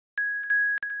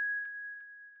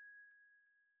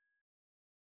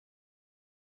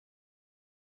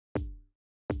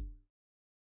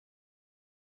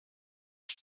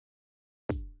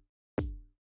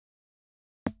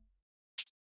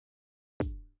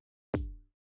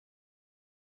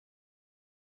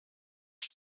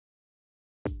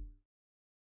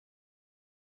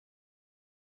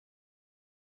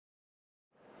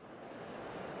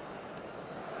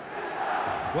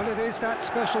Well, it is that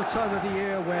special time of the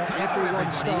year where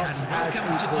everyone starts as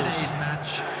equals.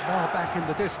 Far back in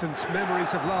the distance,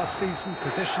 memories of last season,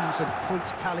 positions and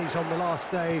points tallies on the last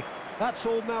day, that's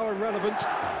all now irrelevant.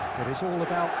 It is all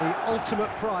about the ultimate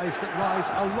prize that lies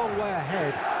a long way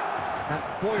ahead.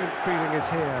 That buoyant feeling is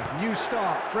here. New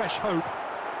start, fresh hope.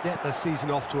 Get the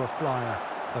season off to a flyer.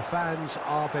 The fans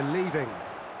are believing.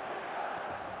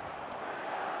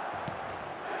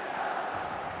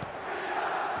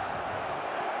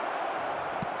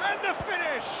 And the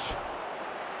finish!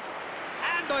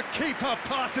 And the keeper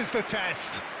passes the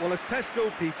test. Well, as tests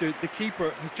go, Peter, the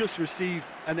keeper has just received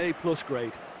an A+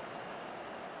 grade.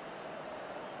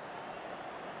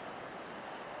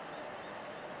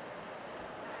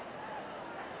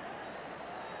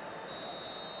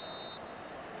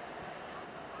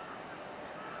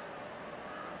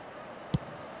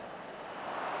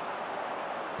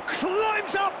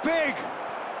 Climbs up big!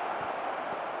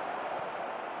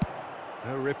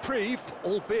 A reprieve,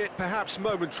 albeit perhaps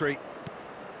momentary.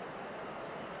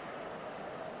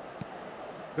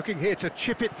 Looking here to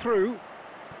chip it through.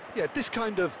 Yeah, this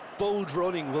kind of bold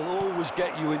running will always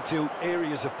get you into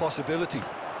areas of possibility.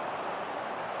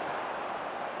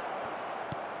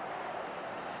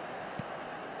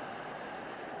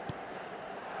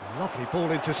 Lovely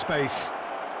ball into space.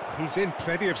 He's in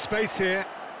plenty of space here.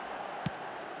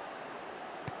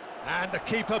 And the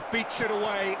keeper beats it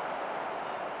away.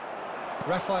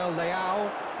 Rafael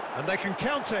Leao, and they can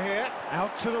counter here,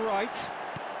 out to the right.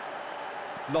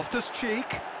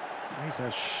 Loftus-Cheek, he's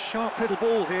a sharp little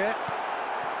ball here.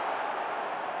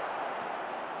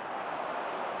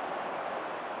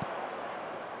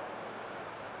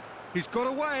 He's got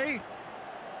away.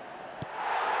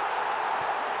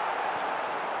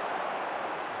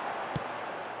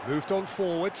 Moved on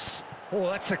forwards. Oh,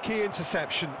 that's a key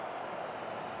interception.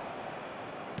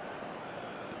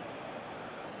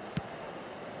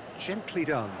 Gently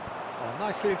done. Oh,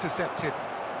 nicely intercepted.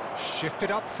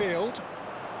 Shifted upfield.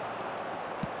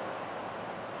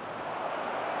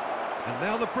 And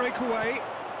now the breakaway.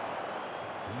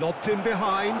 Lobbed in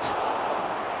behind.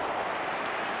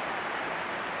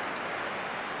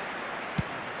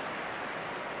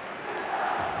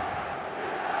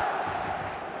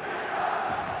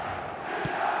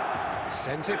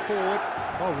 Sends it forward.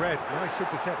 Oh, Red, nice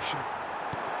interception.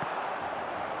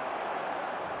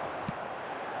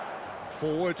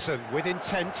 Forwards and with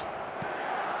intent.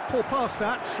 Poor pass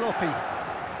that, sloppy.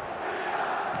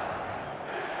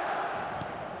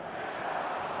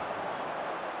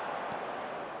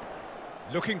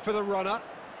 Looking for the runner.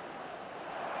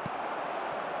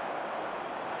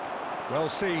 Well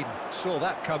seen, saw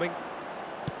that coming.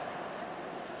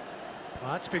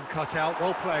 That's been cut out,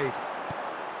 well played.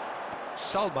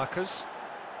 Salmakers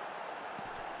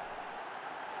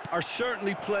Are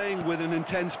certainly playing with an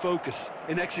intense focus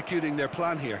in executing their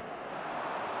plan here.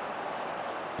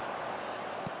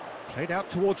 Played out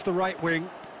towards the right wing.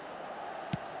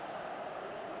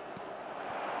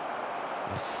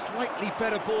 A slightly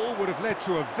better ball would have led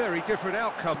to a very different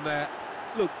outcome there.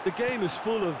 Look, the game is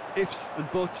full of ifs and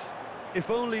buts.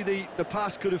 If only the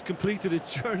pass could have completed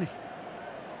its journey.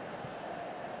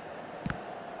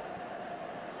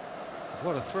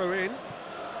 What a throw in.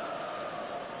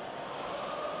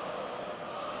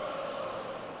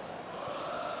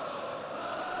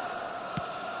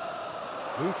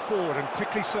 Moved forward and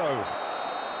quickly so.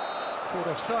 Caught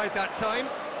offside that time.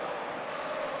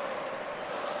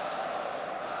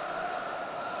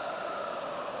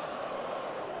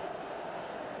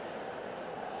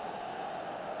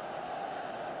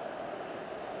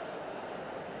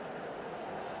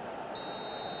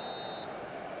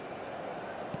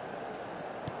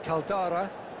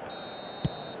 Caldara.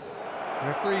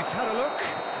 Referee's had a look,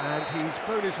 and he's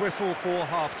blown his whistle for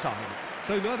half-time.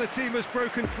 So neither team has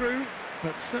broken through,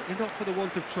 but certainly not for the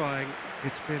want of trying.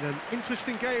 It's been an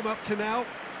interesting game up to now,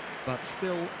 but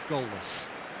still goalless.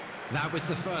 That was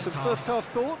the first Some half. first-half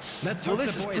thoughts? Well,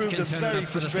 this has proved a very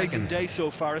frustrating day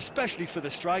so far, especially for the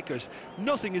strikers.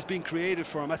 Nothing has been created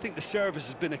for them. I think the service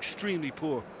has been extremely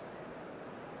poor.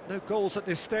 No goals at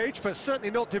this stage, but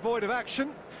certainly not devoid of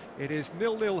action. It is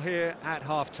 0-0 here at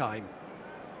half-time.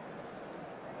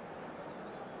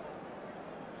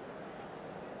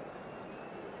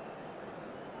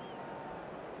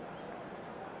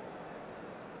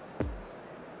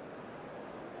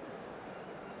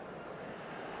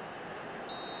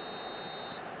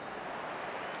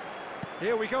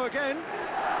 Here we go again.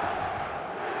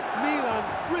 Milan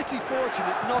pretty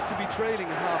fortunate not to be trailing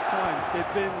at half-time.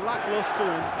 They've been lacklustre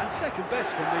and second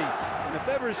best for me. And if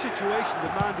ever a situation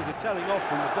demanded a telling off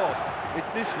from the boss,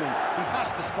 it's this one. He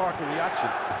has to spark a reaction.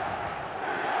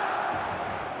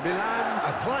 Milan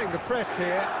applying the press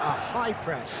here, a high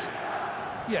press.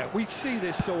 Yeah, we see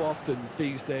this so often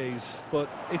these days, but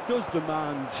it does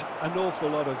demand an awful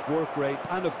lot of work rate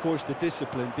and, of course, the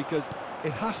discipline, because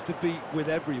it has to be with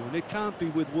everyone. It can't be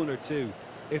with one or two.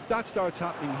 If that starts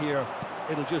happening here,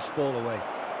 it'll just fall away.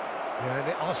 Yeah, and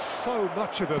there are so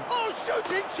much of them. Oh,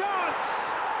 shooting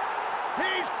chance!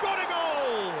 He's got a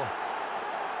goal!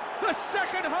 The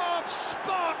second half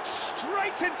sparked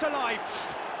straight into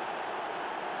life.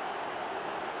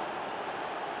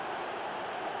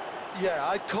 Yeah,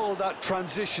 I'd call that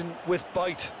transition with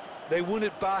bite. They won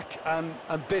it back and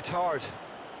bit hard.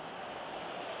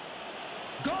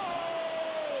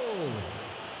 Goal!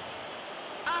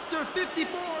 After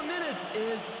 54 minutes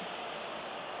is...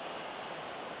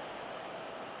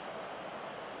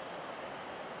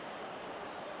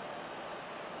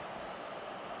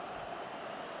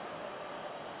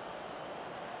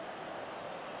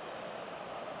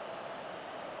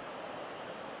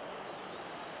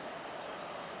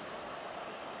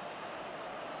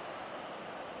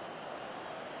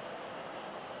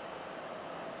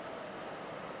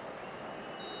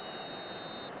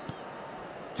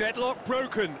 Deadlock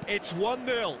broken, it's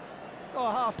 1-0.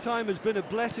 Oh, half-time has been a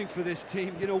blessing for this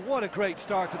team. You know, what a great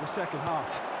start to the second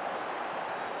half.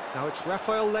 Now it's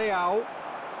Rafael Leao.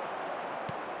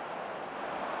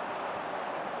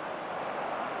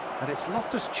 And it's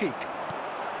Loftus-Cheek.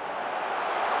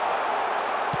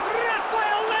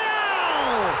 Rafael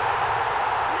Leao!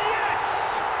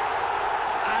 Yes!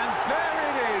 And there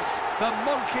it is, the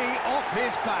monkey off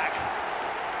his back.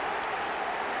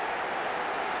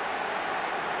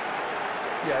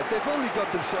 Yeah, they've only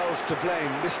got themselves to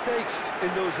blame. Mistakes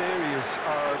in those areas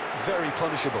are very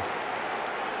punishable.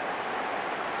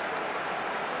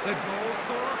 The goal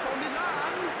scorer for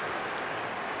Milan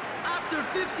after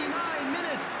 59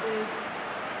 minutes is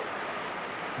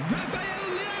Rafael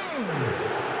Leao.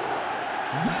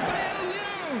 Rafael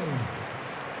Leao.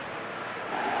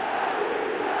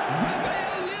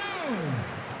 Rafael Leao.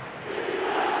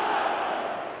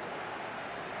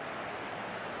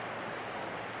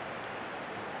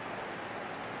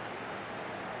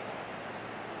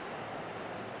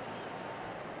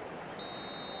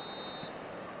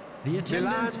 The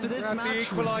attendance for this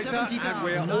match was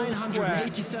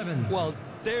 70,987. Well,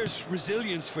 there's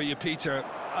resilience for you, Peter.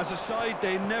 As a side,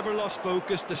 they never lost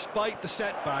focus despite the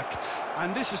setback,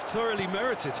 and this is thoroughly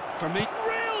merited for me.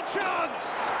 Real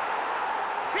chance!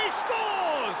 He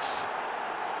scores!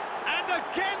 And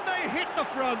again they hit the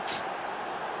front.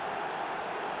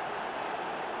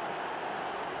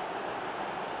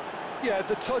 Yeah,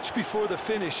 the touch before the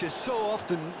finish is so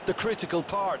often the critical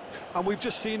part, and we've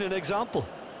just seen an example.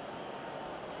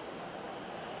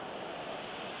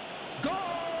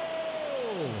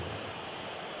 Goal!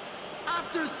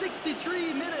 After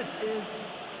 63 minutes is...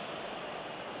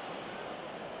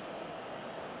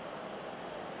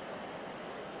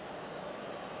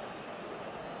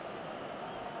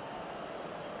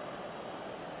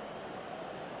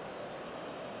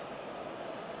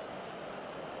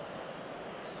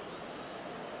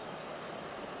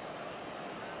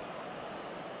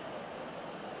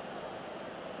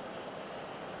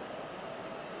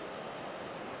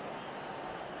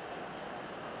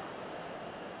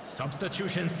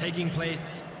 Substitutions taking place.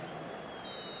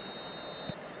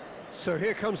 So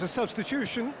here comes a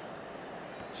substitution.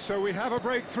 So we have a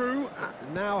breakthrough.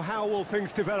 Now how will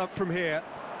things develop from here?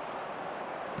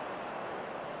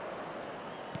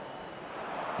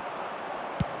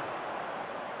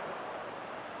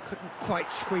 Couldn't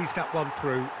quite squeeze that one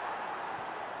through.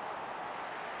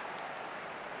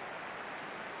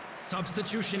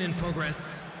 Substitution in progress.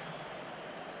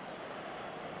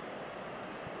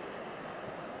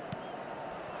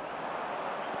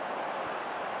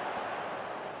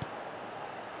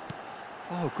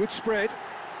 Oh, good spread.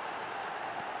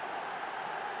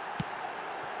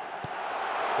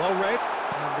 Well read,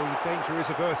 and the danger is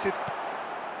averted.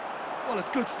 Well, it's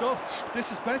good stuff.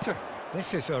 This is better.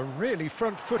 This is a really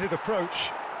front-footed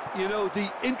approach. You know,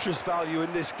 the interest value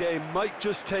in this game might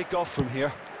just take off from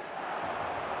here.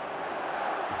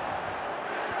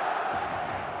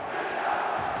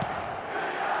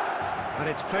 And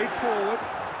it's played forward.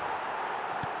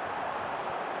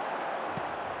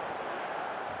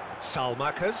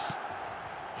 Salmakas.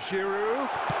 Giroud.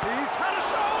 He's had a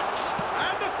shot!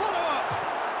 And the follow-up!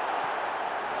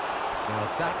 Well,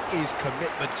 that is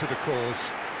commitment to the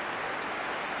cause.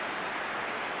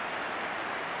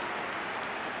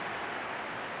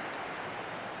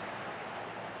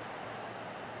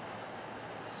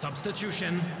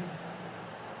 Substitution.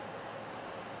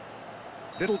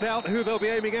 Little doubt who they'll be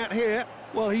aiming at here.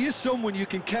 Well, he is someone you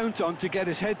can count on to get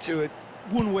his head to it.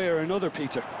 one way or another,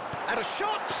 Peter. And a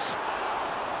shot!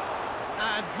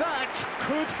 And that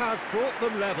could have brought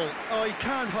them level. Oh, he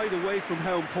can't hide away from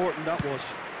how important that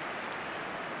was.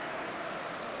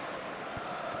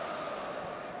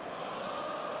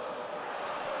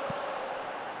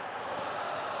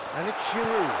 And it's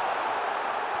Giroud.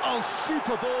 Oh,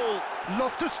 super ball.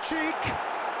 Loftus-Cheek.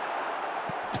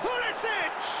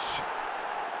 Pulisic!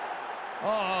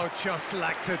 Oh, just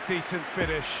lacked a decent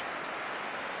finish.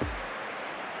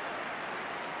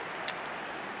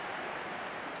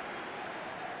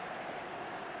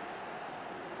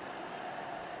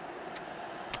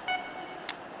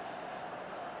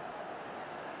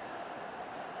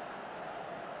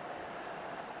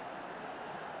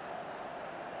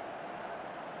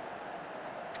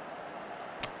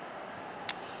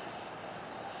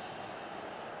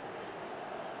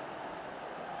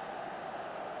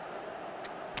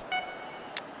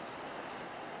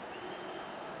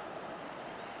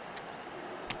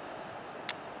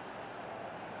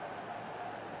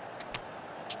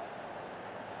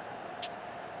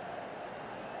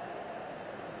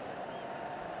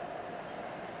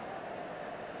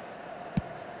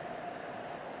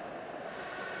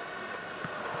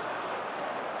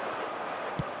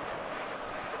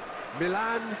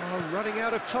 Milan are running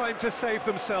out of time to save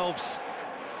themselves.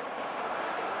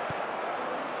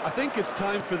 I think it's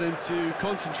time for them to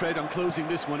concentrate on closing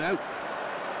this one out.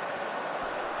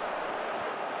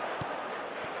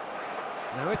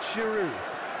 Now it's Giroud.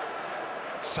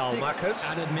 Salmakers.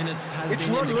 Added minutes has It's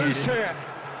been run indicated. loose here.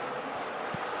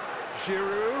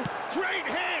 Giroud. Great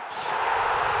hit!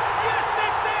 Yes,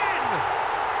 it's in!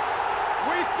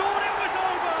 We thought it was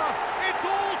over. It's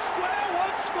all square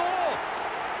once more.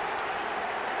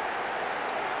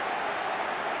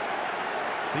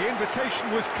 The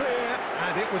invitation was clear,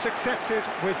 and it was accepted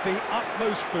with the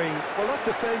utmost glee. Well, that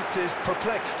defence is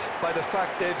perplexed by the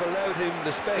fact they've allowed him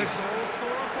the space. The goal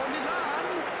scorer for Milan,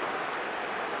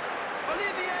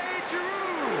 Olivier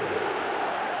Giroud.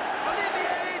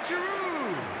 Olivier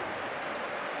Giroud.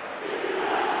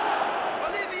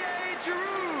 Olivier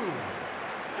Giroud.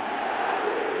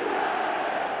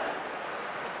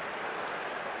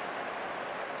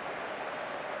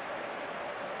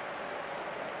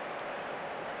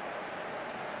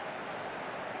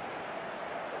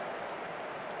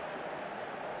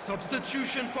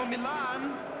 Substitution for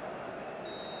Milan,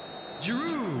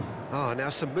 Giroud. Now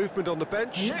some movement on the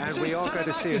bench, Next and we is are going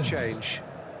to see a Salah. change.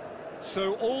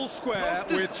 So all square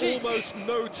with Loftus-Cheek. almost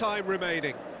no time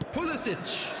remaining. Pulisic.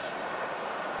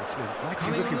 It's an inviting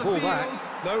Coming looking on the ball field.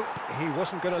 back. No, he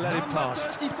wasn't going to let it Number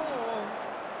pass. 34.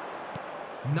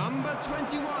 Number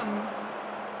 21.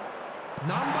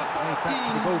 Number Back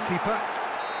to the 14. goalkeeper.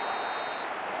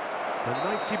 The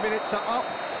 90 minutes are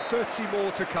up, 30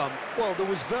 more to come. Well, there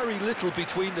was very little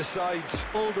between the sides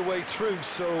all the way through,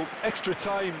 so extra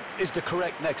time is the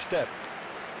correct next step.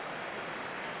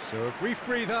 So a brief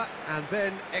breather, and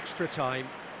then extra time.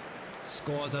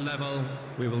 Scores are level.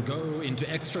 We will go into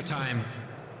extra time.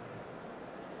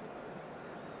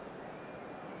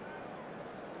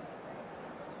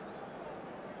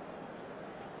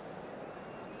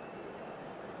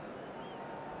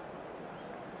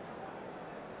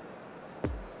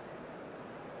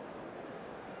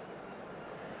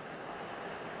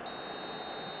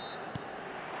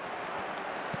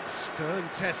 Stern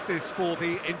test this for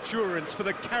the endurance, for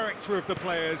the character of the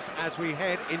players as we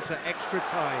head into extra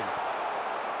time.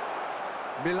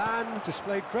 Milan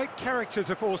displayed great character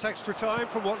to force extra time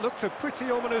from what looked a pretty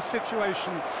ominous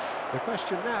situation. The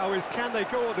question now is, can they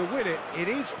go on to win it? It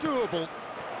is doable.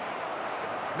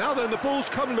 Now then, the ball's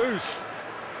come loose.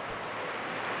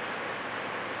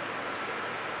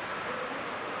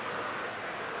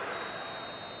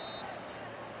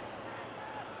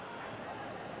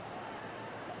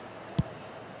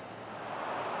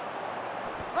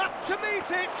 Up to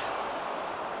meet it!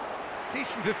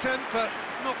 Decent attempt, but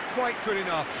not quite good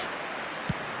enough.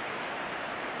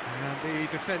 And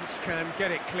the defence can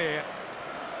get it clear.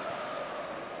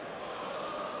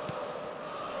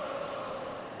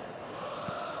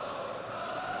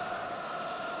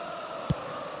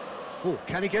 Oh,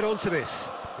 can he get onto this?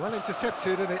 Well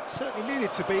intercepted, and it certainly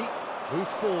needed to be.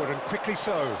 Moved forward, and quickly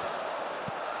so.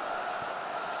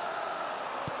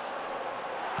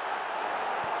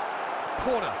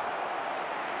 Corner.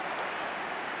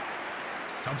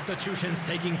 Substitutions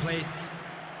taking place.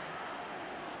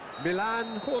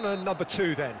 Milan, corner number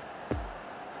 2 then.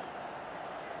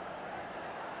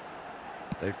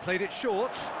 They've played it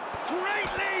short. Great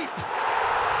leap!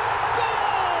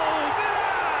 Goal!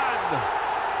 Milan!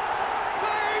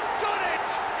 They've done it!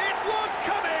 It was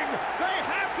coming! They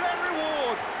have their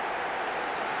reward!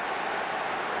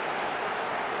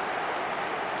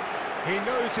 He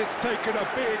knows it's taken a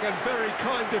big and very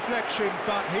kind deflection,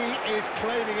 but he is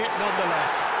claiming it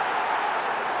nonetheless.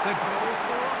 The goal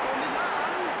scorer for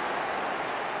Milan,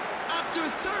 after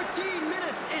 13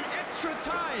 minutes in extra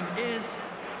time, is...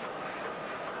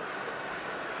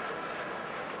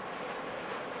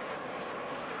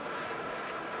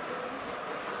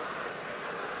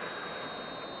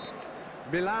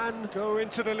 Milan go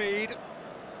into the lead.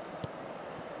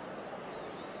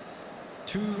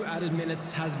 2 added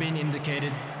minutes has been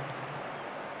indicated.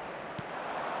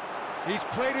 He's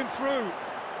played him through.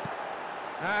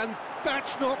 And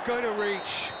that's not going to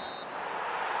reach.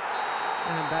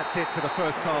 And that's it for the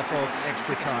first half of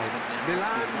extra time.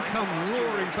 Milan come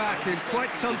roaring back in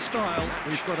quite some style.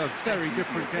 We've got a very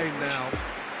different game now.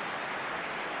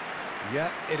 Yeah,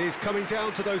 it is coming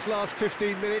down to those last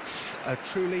 15 minutes. A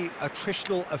truly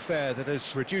attritional affair that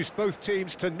has reduced both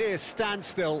teams to near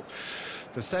standstill.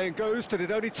 The saying goes that it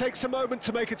only takes a moment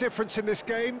to make a difference in this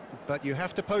game, but you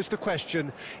have to pose the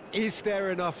question, is there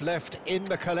enough left in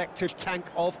the collective tank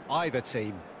of either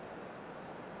team?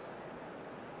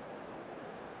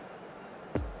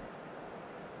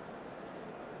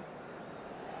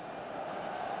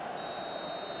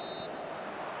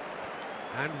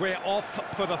 And we're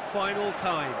off for the final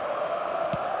time.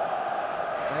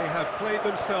 They have played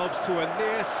themselves to a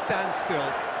near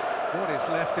standstill. What is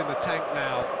left in the tank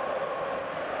now?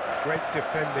 Great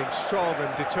defending, strong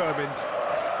and determined.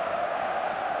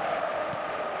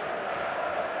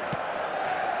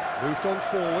 Moved on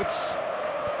forwards.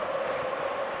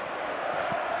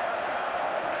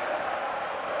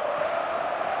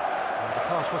 And the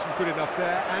pass wasn't good enough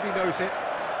there, and he knows it.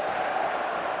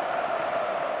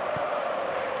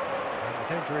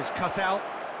 Danger is cut out.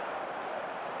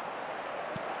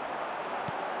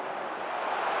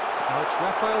 Now it's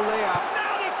Rafael Leao.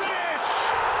 Now the finish!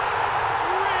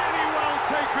 Really well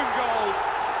taken goal.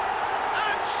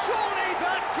 And surely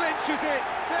that clinches it.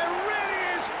 There really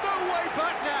is no way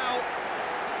back now.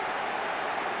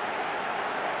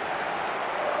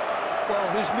 Well,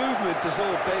 his movement is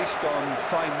all based on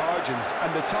fine margins,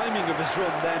 and the timing of his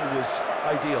run then was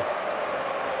ideal.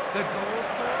 The goal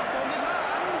scorer for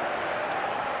Milan,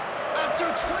 after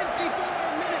 24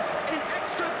 minutes in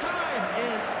extra time,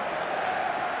 is...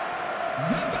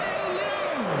 Rafael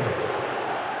Leao!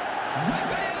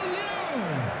 Rafael Leao!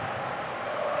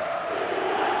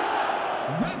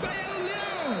 Rafael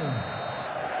Leao!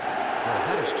 Well,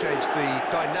 that has changed the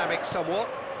dynamic somewhat.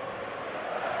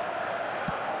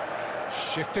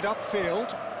 Shifted upfield.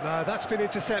 No, that's been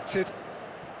intercepted.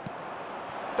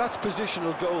 That's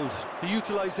positional gold, the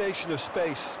utilisation of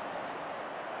space.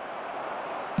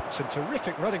 Some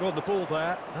terrific running on the ball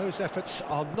there. Those efforts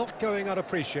are not going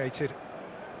unappreciated.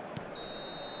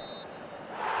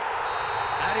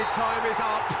 Added time is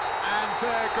up, and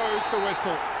there goes the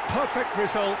whistle. Perfect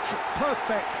result,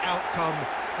 perfect outcome.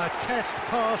 A test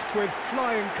passed with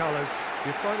flying colours.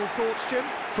 Your final thoughts, Jim?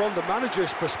 From the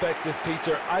manager's perspective,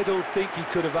 Peter, I don't think he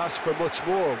could have asked for much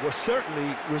more. Well,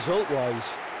 certainly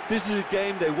result-wise. This is a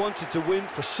game they wanted to win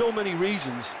for so many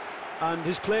reasons, and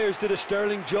his players did a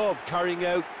sterling job carrying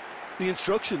out the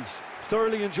instructions.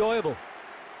 Thoroughly enjoyable.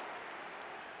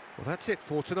 Well, that's it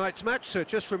for tonight's match, so it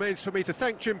just remains for me to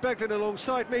thank Jim Beglin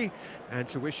alongside me and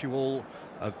to wish you all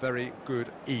a very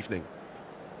good evening.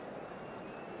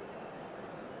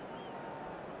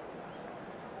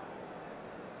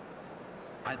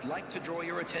 I'd like to draw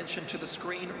your attention to the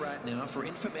screen right now for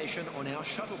information on our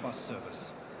shuttle bus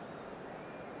service.